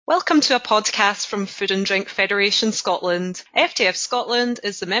Welcome to a podcast from Food and Drink Federation Scotland. FDF Scotland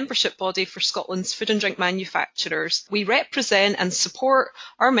is the membership body for Scotland's food and drink manufacturers. We represent and support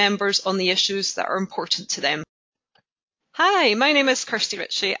our members on the issues that are important to them. Hi, my name is Kirsty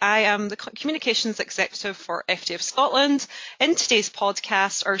Ritchie. I am the Communications Executive for FDF Scotland. In today's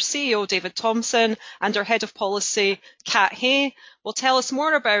podcast, our CEO David Thompson and our Head of Policy Kat Hay will tell us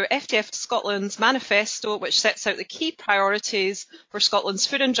more about FDF Scotland's manifesto, which sets out the key priorities for Scotland's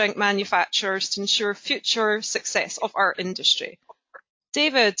food and drink manufacturers to ensure future success of our industry.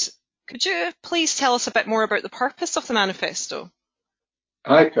 David, could you please tell us a bit more about the purpose of the manifesto?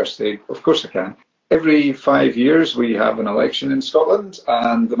 Hi, Kirsty. Of course I can. Every 5 years we have an election in Scotland,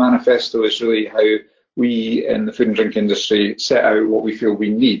 and the manifesto is really how we in the food and drink industry set out what we feel we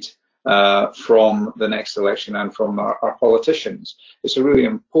need from the next election and from our politicians. It's a really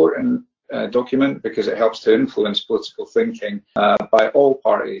important document because it helps to influence political thinking by all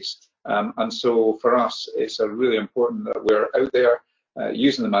parties. And so for us, it's really important that we're out there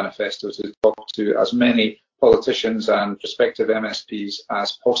using the manifesto to talk to as many politicians and prospective MSPs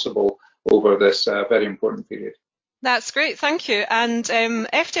as possible over this very important period. That's great, thank you. And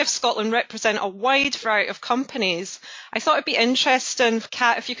FDF Scotland represent a wide variety of companies. I thought it'd be interesting,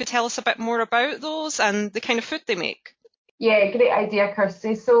 Kat, if you could tell us a bit more about those and the kind of food they make. Yeah, great idea,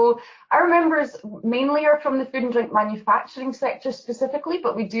 Kirsty. So our members mainly are from the food and drink manufacturing sector specifically,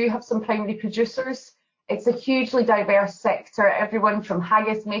 but we do have some primary producers. It's a hugely diverse sector, everyone from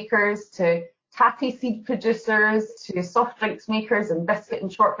haggis makers to tatty seed producers to soft drinks makers and biscuit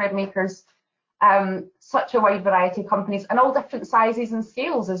and shortbread makers. Such a wide variety of companies and all different sizes and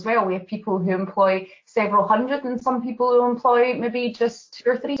scales as well. We have people who employ several hundred and some people who employ maybe just 2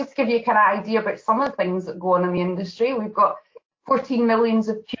 or 3. Just to give you a kind of idea about some of the things that go on in the industry, we've got 14 millions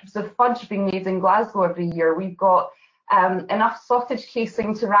of cubes of fudge being made in Glasgow every year. We've got enough sausage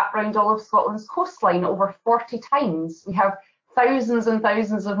casing to wrap around all of Scotland's coastline over 40 times. We have thousands and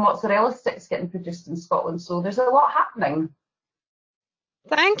thousands of mozzarella sticks getting produced in Scotland, so there's a lot happening.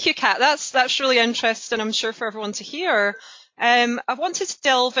 Thank you, Kat. That's really interesting, I'm sure, for everyone to hear. I wanted to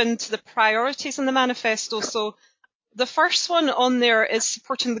delve into the priorities in the manifesto. So the first one on there is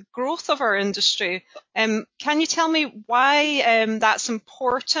supporting the growth of our industry. Can you tell me why that's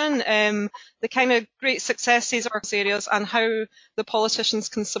important, the kind of great successes of those areas and how the politicians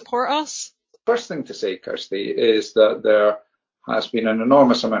can support us? First thing to say, Kirsty, is that there has been an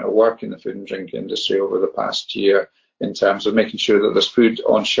enormous amount of work in the food and drink industry over the past year in terms of making sure that there's food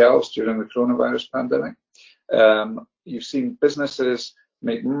on shelves during the coronavirus pandemic. You've seen businesses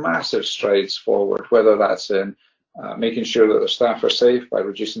make massive strides forward, whether that's in making sure that their staff are safe by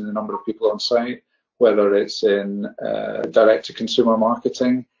reducing the number of people on site, whether it's in direct-to-consumer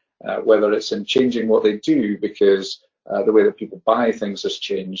marketing, whether it's in changing what they do because the way that people buy things has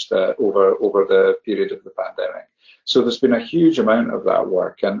changed over the period of the pandemic. So there's been a huge amount of that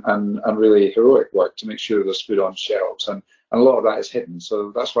work and really heroic work to make sure there's food on shelves, and a lot of that is hidden.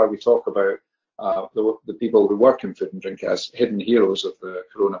 So that's why we talk about the people who work in food and drink as hidden heroes of the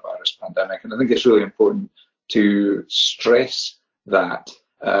coronavirus pandemic. And I think it's really important to stress that.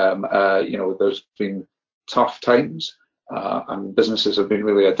 There's been tough times and businesses have been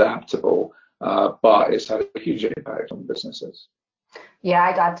really adaptable, but it's had a huge impact on businesses. Yeah,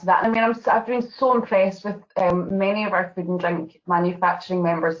 I'd add to that. I mean, I've been so impressed with many of our food and drink manufacturing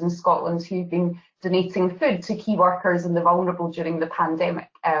members in Scotland who've been donating food to key workers and the vulnerable during the pandemic.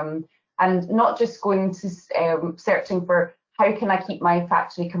 And not just going to searching for how can I keep my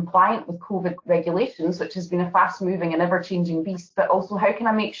factory compliant with COVID regulations, which has been a fast-moving and ever-changing beast, but also how can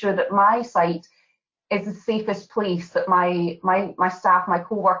I make sure that my site is the safest place that my staff, my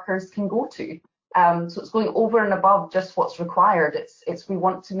co-workers can go to. So it's going over and above just what's required. It's we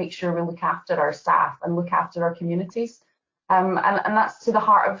want to make sure we look after our staff and look after our communities. And that's to the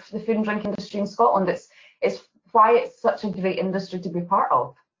heart of the food and drink industry in Scotland. It's why it's such a great industry to be part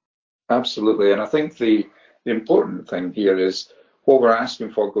of. Absolutely. And I think the important thing here is what we're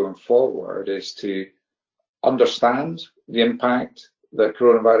asking for going forward is to understand the impact that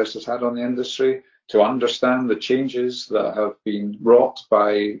coronavirus has had on the industry, to understand the changes that have been wrought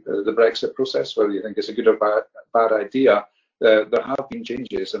by the Brexit process, whether you think it's a good or bad idea. There have been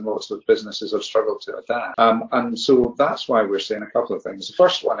changes and lots of businesses have struggled to adapt. And so that's why we're saying a couple of things. The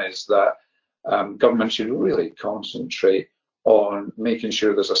first one is that government should really concentrate on making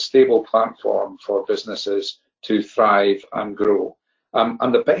sure there's a stable platform for businesses to thrive and grow.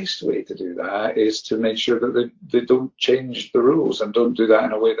 And the best way to do that is to make sure that they don't change the rules and don't do that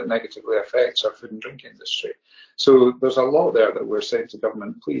in a way that negatively affects our food and drink industry. So there's a lot there that we're saying to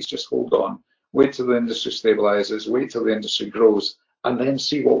government, please just hold on, wait till the industry stabilises, wait till the industry grows, and then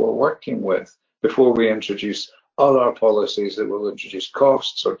see what we're working with before we introduce other policies that will introduce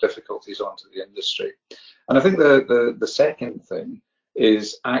costs or difficulties onto the industry. And I think the second thing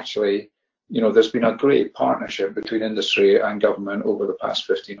is actually, there's been a great partnership between industry and government over the past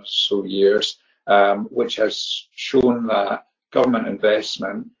 15 or so years, which has shown that government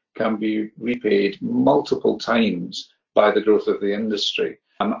investment can be repaid multiple times by the growth of the industry.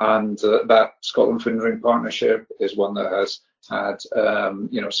 And that Scotland Food and Drink Partnership is one that has had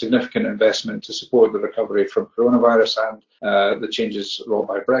significant investment to support the recovery from coronavirus and the changes wrought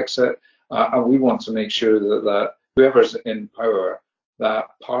by Brexit. And we want to make sure that whoever's in power, that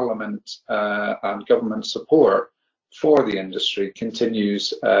Parliament and government support for the industry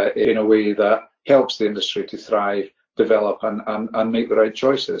continues in a way that helps the industry to thrive, develop and make the right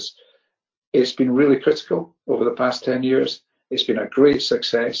choices. It's been really critical over the past 10 years. It's been a great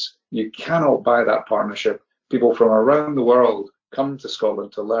success. You cannot buy that partnership. People from around the world come to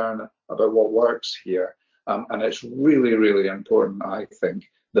Scotland to learn about what works here. And it's really, really important, I think,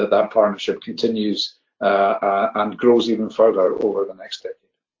 that partnership continues and grows even further over the next decade.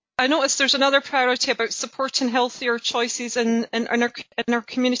 I noticed there's another priority about supporting healthier choices in our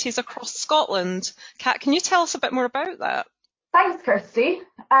communities across Scotland. Kat, can you tell us a bit more about that? Thanks, Kirsty.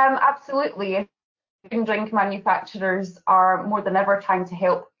 Absolutely. Food and drink manufacturers are more than ever trying to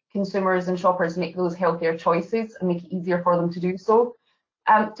help consumers and shoppers make those healthier choices and make it easier for them to do so.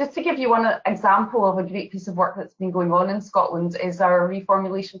 Just to give you one example of a great piece of work that's been going on in Scotland is our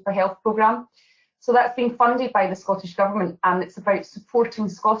Reformulation for Health programme. So that's been funded by the Scottish Government, and it's about supporting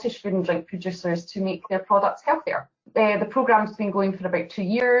Scottish food and drink producers to make their products healthier. The programme's been going for about 2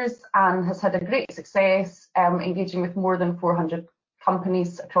 years and has had a great success, engaging with more than 400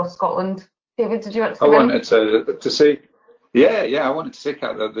 companies across Scotland. David, did you want to come in? I wanted to say, I wanted to say,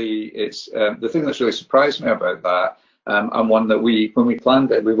 Kat, that the thing that's really surprised me about that, and one that when we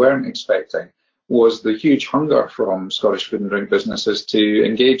planned it, we weren't expecting, was the huge hunger from Scottish food and drink businesses to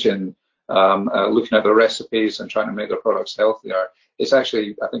engage in looking at their recipes and trying to make their products healthier. It's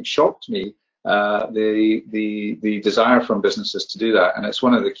actually, I think, shocked me the desire from businesses to do that, and it's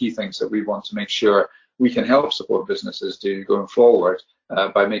one of the key things that we want to make sure we can help support businesses do going forward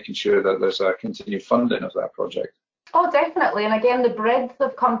by making sure that there's a continued funding of that project. Oh, definitely. And again, the breadth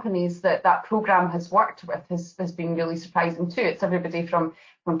of companies that programme has worked with has been really surprising too. It's everybody from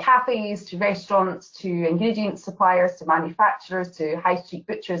cafes to restaurants to ingredient suppliers to manufacturers to high street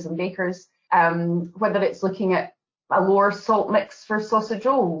butchers and bakers, whether it's looking at a lower salt mix for sausage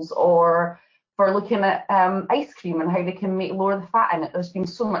rolls or for looking at ice cream and how they can lower the fat in it. There's been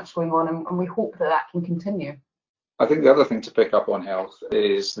so much going on, and we hope that can continue. I think the other thing to pick up on health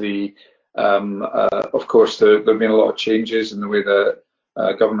is of course, there have been a lot of changes in the way that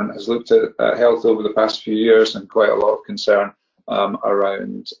government has looked at health over the past few years, and quite a lot of concern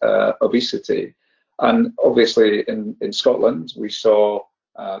around obesity. And obviously in Scotland, we saw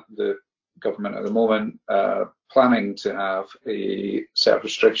the government at the moment planning to have a set of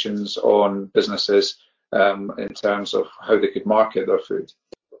restrictions on businesses in terms of how they could market their food.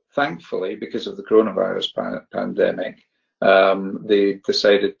 Thankfully, because of the coronavirus pandemic, they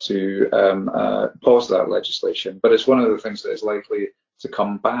decided to pause that legislation. But it's one of the things that is likely to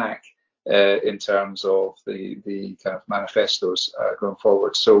come back in terms of the kind of manifestos going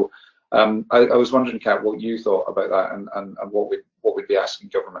forward. So I was wondering, Kat, what you thought about that and what we'd be asking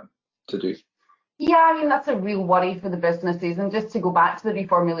government to do. Yeah, I mean, that's a real worry for the businesses. And just to go back to the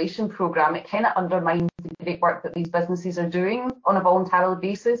reformulation programme, it kind of undermines the great work that these businesses are doing on a voluntary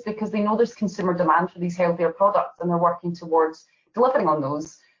basis, because they know there's consumer demand for these healthier products and they're working towards delivering on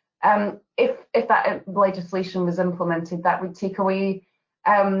those. If that legislation was implemented, that would take away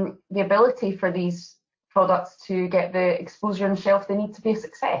the ability for these products to get the exposure on shelf they need to be a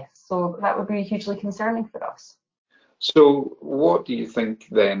success. So that would be hugely concerning for us. So what do you think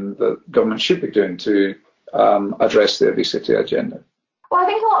then that government should be doing to address the obesity agenda? Well, I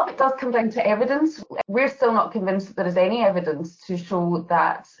think a lot of it does come down to evidence. We're still not convinced that there is any evidence to show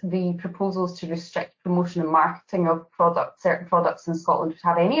that the proposals to restrict promotion and marketing of certain products in Scotland would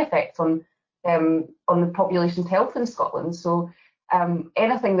have any effect on the population's health in Scotland. So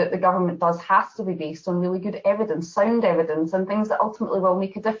anything that the government does has to be based on really good evidence, sound evidence, and things that ultimately will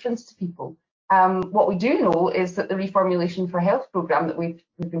make a difference to people. What we do know is that the Reformulation for Health programme that we've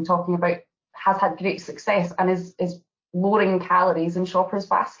been talking about has had great success and is lowering calories in shoppers'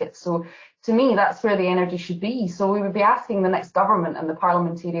 baskets. So to me, that's where the energy should be. So we would be asking the next government and the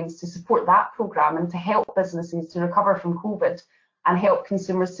parliamentarians to support that programme and to help businesses to recover from COVID and help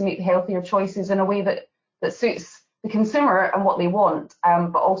consumers to make healthier choices in a way that suits the consumer and what they want,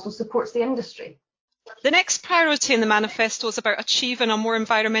 but also supports the industry. The next priority in the manifesto is about achieving a more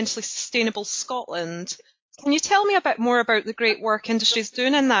environmentally sustainable Scotland. Can you tell me a bit more about the great work industry is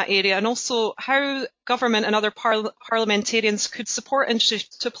doing in that area, and also how government and other parliamentarians could support industry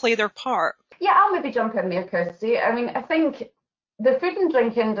to play their part? Yeah, I'll maybe jump in there, Kirsty. I mean, I think the food and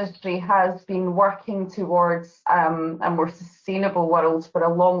drink industry has been working towards a more sustainable world for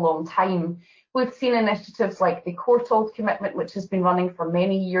a long, long time. We've seen initiatives like the Courtauld Commitment, which has been running for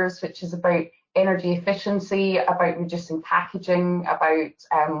many years, which is about energy efficiency, about reducing packaging,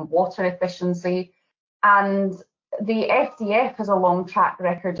 about water efficiency. And the FDF has a long track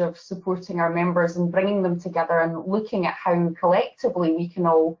record of supporting our members and bringing them together and looking at how collectively we can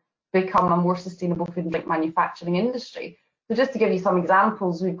all become a more sustainable food and drink manufacturing industry. So just to give you some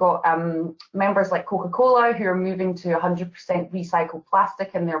examples, we've got members like Coca-Cola who are moving to 100% recycled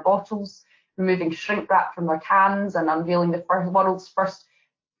plastic in their bottles, removing shrink wrap from their cans, and unveiling the world's first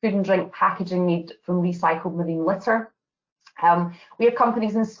food and drink packaging made from recycled marine litter. We have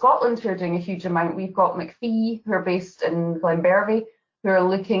companies in Scotland who are doing a huge amount. We've got McPhee, who are based in Glenbervie, who are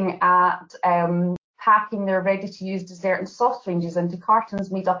looking at packing their ready-to-use dessert and soft ranges into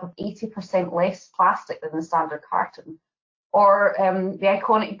cartons made up of 80% less plastic than the standard carton. Or the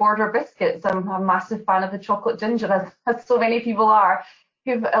iconic Border biscuits. I'm a massive fan of the chocolate ginger, as so many people are,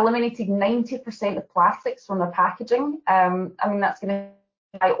 who've eliminated 90% of plastics from their packaging. I mean, that's going to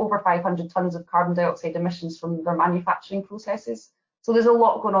by over 500 tonnes of carbon dioxide emissions from their manufacturing processes. So there's a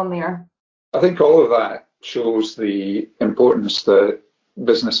lot going on there. I think all of that shows the importance that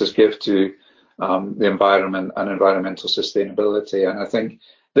businesses give to the environment and environmental sustainability. And I think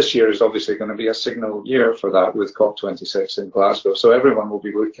this year is obviously going to be a signal year for that with COP26 in Glasgow. So everyone will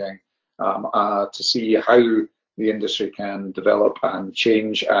be looking to see how the industry can develop and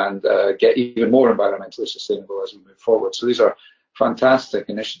change and get even more environmentally sustainable as we move forward. So these are fantastic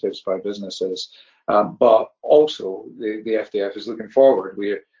initiatives by businesses, but also the FDF is looking forward.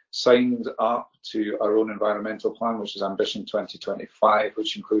 We're signed up to our own environmental plan, which is Ambition 2025,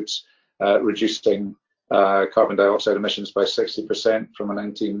 which includes reducing carbon dioxide emissions by 60% from a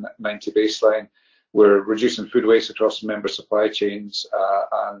 1990 baseline. We're reducing food waste across member supply chains,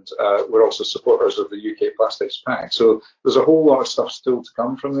 and we're also supporters of the UK Plastics Pact. So there's a whole lot of stuff still to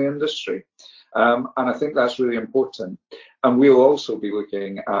come from the industry. And I think that's really important. And we'll also be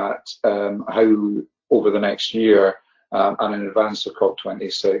looking at how over the next year and in advance of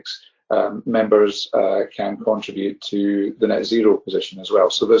COP26, members can contribute to the net zero position as well.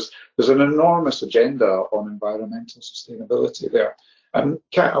 So there's an enormous agenda on environmental sustainability there.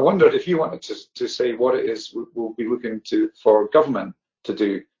 Kat, I wondered if you wanted to say what it is we'll be looking for government to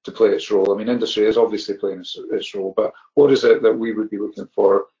do to play its role. I mean, industry is obviously playing its role, but what is it that we would be looking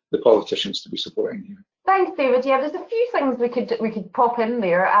for the politicians to be supporting here? Thanks, David. Yeah, there's a few things we could pop in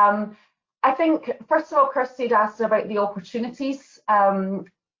there. I think, first of all, Kirsty had asked about the opportunities.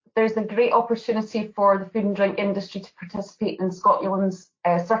 There's a great opportunity for the food and drink industry to participate in Scotland's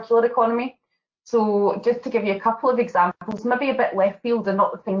circular economy. So just to give you a couple of examples, maybe a bit left field and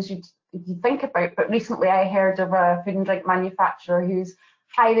not the things you'd think about, but recently I heard of a food and drink manufacturer who's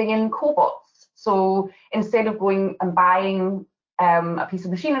hiring in cobots. So instead of going and buying a piece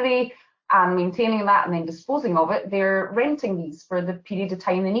of machinery and maintaining that and then disposing of it, they're renting these for the period of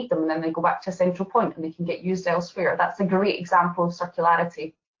time they need them, and then they go back to a central point and they can get used elsewhere. That's a great example of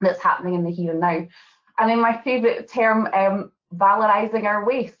circularity that's happening in the here and now. And then my favourite term, valorising our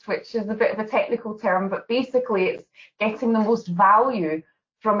waste, which is a bit of a technical term, but basically it's getting the most value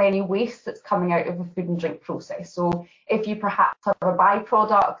from any waste that's coming out of a food and drink process. So if you perhaps have a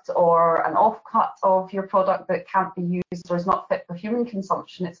byproduct or an offcut of your product that can't be used or is not fit for human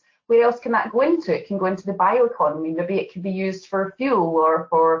consumption, it's where else can that go into? It can go into the bioeconomy. Maybe it can be used for fuel or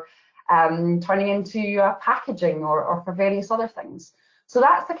for turning into packaging or for various other things. So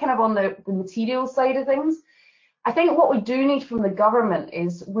that's the kind of on the material side of things. I think what we do need from the government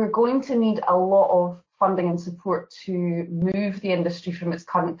is we're going to need a lot of funding and support to move the industry from its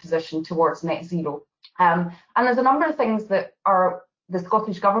current position towards net zero. And there's a number of things that the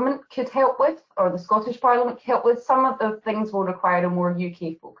Scottish Government could help with, or the Scottish Parliament could help with. Some of the things will require a more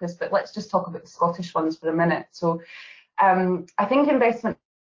UK focus, but let's just talk about the Scottish ones for a minute. So I think investment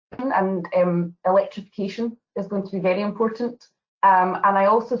and electrification is going to be very important. And I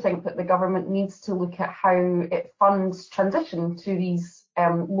also think that the government needs to look at how it funds transition to these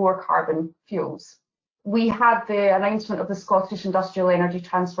lower carbon fuels. We had the announcement of the Scottish Industrial Energy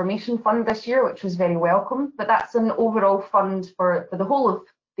Transformation Fund this year, which was very welcome, but that's an overall fund for the whole of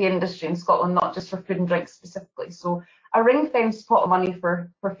the industry in Scotland, not just for food and drink specifically. So a ring-fenced pot of money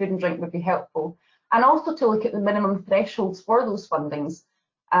for food and drink would be helpful. And also to look at the minimum thresholds for those fundings.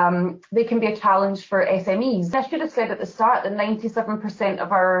 they can be a challenge for SMEs. I should have said at the start that 97%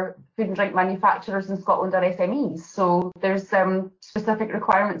 of our food and drink manufacturers in Scotland are SMEs, so there's specific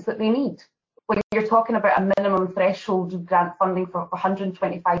requirements that they need. When you're talking about a minimum threshold of grant funding for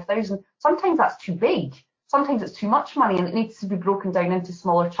 125,000, sometimes that's too big, sometimes it's too much money, and it needs to be broken down into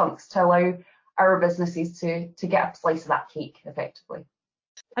smaller chunks to allow our businesses to get a slice of that cake effectively.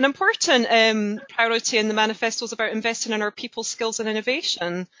 An important priority in the manifesto is about investing in our people, skills and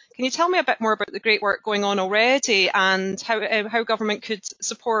innovation. Can you tell me a bit more about the great work going on already and how government could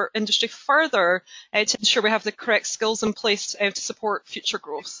support industry further to ensure we have the correct skills in place to support future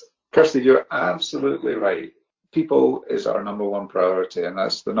growth? Kirsty, you're absolutely right. People is our number one priority, and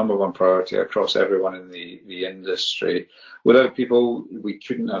that's the number one priority across everyone in the industry. Without people, we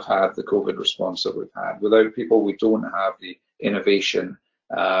couldn't have had the COVID response that we've had. Without people, we don't have the innovation.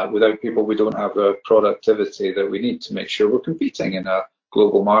 Without people, we don't have the productivity that we need to make sure we're competing in a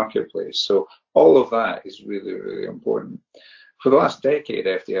global marketplace. So all of that is really, really important. For the last decade,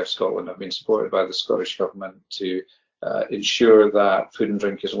 FDF Scotland have been supported by the Scottish Government to ensure that food and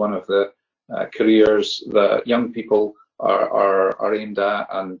drink is one of the careers that young people are aimed at,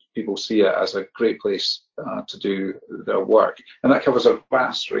 and people see it as a great place to do their work. And that covers a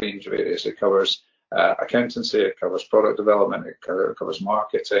vast range of areas. It covers accountancy, it covers product development, it covers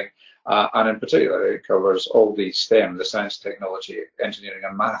marketing, and in particular it covers all the STEM, the science, technology, engineering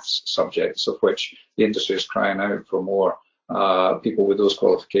and maths subjects, of which the industry is crying out for more people with those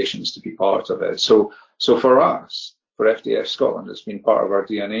qualifications to be part of it. So for us, for FDF Scotland, it's been part of our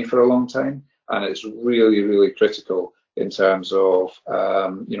DNA for a long time, and it's really, really critical in terms of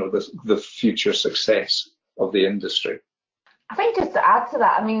the future success of the industry. I think just to add to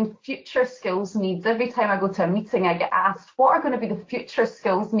that, I mean, future skills needs, every time I go to a meeting, I get asked, what are going to be the future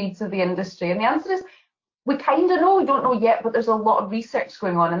skills needs of the industry? And the answer is, we kind of know, we don't know yet, but there's a lot of research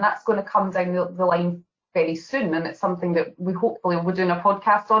going on, and that's going to come down the line very soon. And it's something that we hopefully will be doing a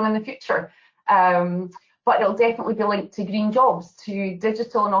podcast on in the future. But it'll definitely be linked to green jobs, to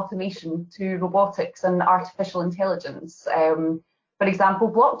digital and automation, to robotics and artificial intelligence. For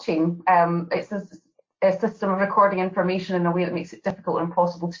example, blockchain, it's a system of recording information in a way that makes it difficult or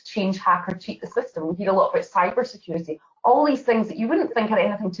impossible to change, hack or cheat the system. We hear a lot about cybersecurity. All these things that you wouldn't think had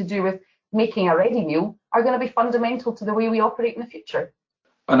anything to do with making a ready meal are going to be fundamental to the way we operate in the future.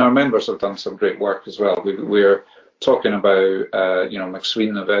 And our members have done some great work as well. We're talking about,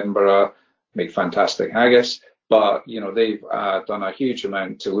 McSween of Edinburgh make fantastic haggis, but they've done a huge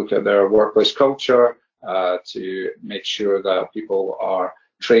amount to look at their workplace culture, to make sure that people are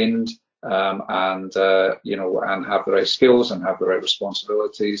trained and have the right skills and have the right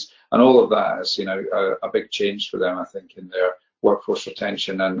responsibilities, and all of that is a big change for them, I think, in their workforce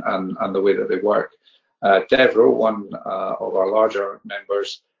retention and the way that they work. Devro, one of our larger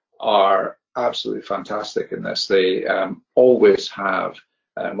members, are absolutely fantastic in this. They always have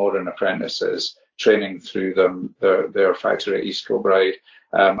modern apprentices training through their factory at East Kilbride,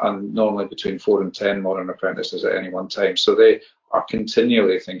 and normally between 4 and 10 modern apprentices at any one time. So they are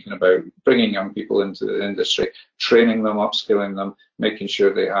continually thinking about bringing young people into the industry, training them, upskilling them, making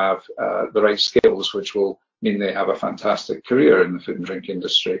sure they have the right skills, which will mean they have a fantastic career in the food and drink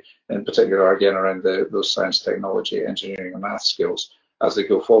industry, in particular, again, around those science, technology, engineering and math skills as they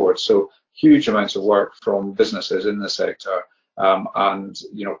go forward. So huge amounts of work from businesses in the sector. And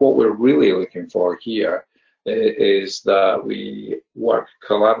what we're really looking for here is that we work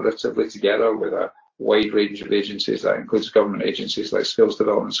collaboratively together with a wide range of agencies. That includes government agencies like Skills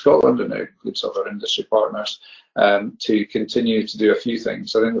Development Scotland, and it includes other industry partners, to continue to do a few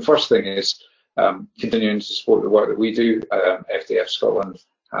things. I think the first thing is continuing to support the work that we do. FDF Scotland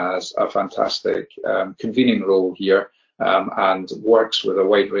has a fantastic convening role here, and works with a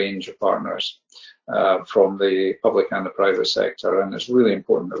wide range of partners from the public and the private sector, and it's really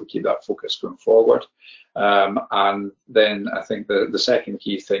important that we keep that focus going forward. And then I think the second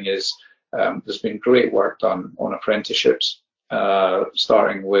key thing is there's been great work done on apprenticeships,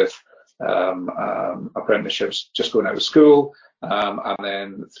 starting with apprenticeships just going out of school, and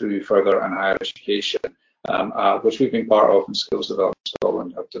then through further and higher education, which we've been part of, and Skills Development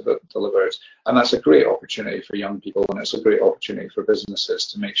Scotland have delivered. And that's a great opportunity for young people, and it's a great opportunity for businesses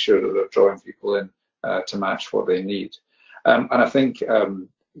to make sure that they're drawing people in to match what they need. And I think,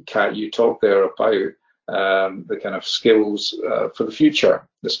 Kat, you talked there about the kind of skills for the future,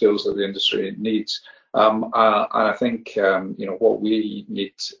 the skills that the industry needs. And I think what we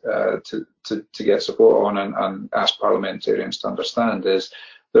need to get support on and ask parliamentarians to understand is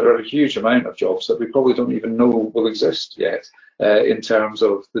there are a huge amount of jobs that we probably don't even know will exist yet in terms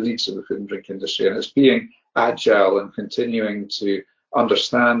of the needs of the food and drink industry, and it's being agile and continuing to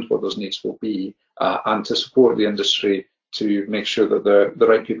understand what those needs will be, and to support the industry to make sure that the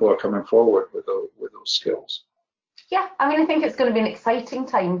right people are coming forward with those skills. Yeah, I mean, I think it's going to be an exciting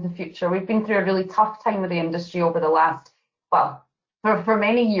time in the future. We've been through a really tough time with the industry over the last, well, for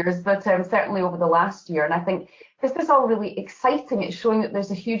many years, but certainly over the last year. And I think this is all really exciting. It's showing that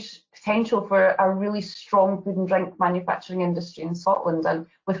there's a huge potential for a really strong food and drink manufacturing industry in Scotland, and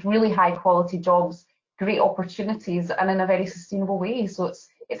with really high quality jobs, great opportunities, and in a very sustainable way. So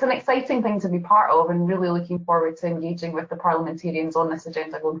it's an exciting thing to be part of, and really looking forward to engaging with the parliamentarians on this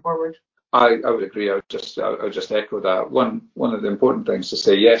agenda going forward. I would agree. I would just echo that. One of the important things to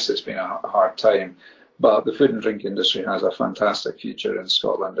say, yes, it's been a hard time, but the food and drink industry has a fantastic future in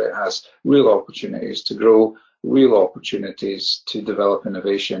Scotland. It has real opportunities to grow, real opportunities to develop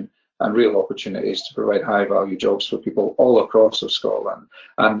innovation, and real opportunities to provide high value jobs for people all across of Scotland.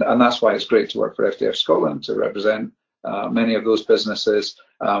 And that's why it's great to work for FDF Scotland, to represent many of those businesses.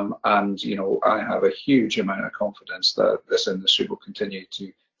 And, you know, I have a huge amount of confidence that this industry will continue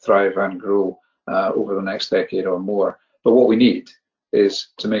to thrive and grow over the next decade or more. But what we need is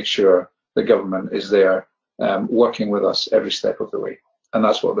to make sure the government is there working with us every step of the way. And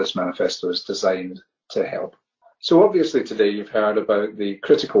that's what this manifesto is designed to help. So obviously today you've heard about the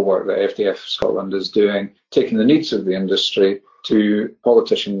critical work that FDF Scotland is doing, taking the needs of the industry to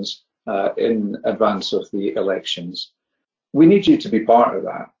politicians in advance of the elections. We need you to be part of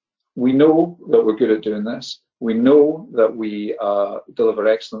that. We know that we're good at doing this. We know that we deliver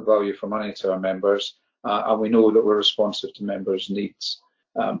excellent value for money to our members, and we know that we're responsive to members' needs.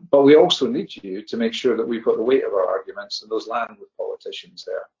 But we also need you to make sure that we've got the weight of our arguments and those land with politicians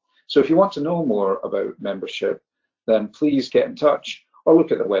there. So if you want to know more about membership, then please get in touch or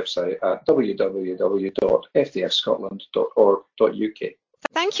look at the website at www.fdfscotland.org.uk.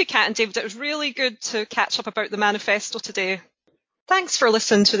 Thank you, Kat and David. It was really good to catch up about the manifesto today. Thanks for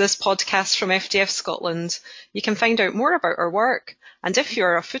listening to this podcast from FDF Scotland. You can find out more about our work, and if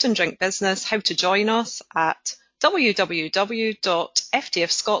you're a food and drink business, how to join us at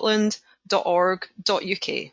www.fdfscotland.org.uk.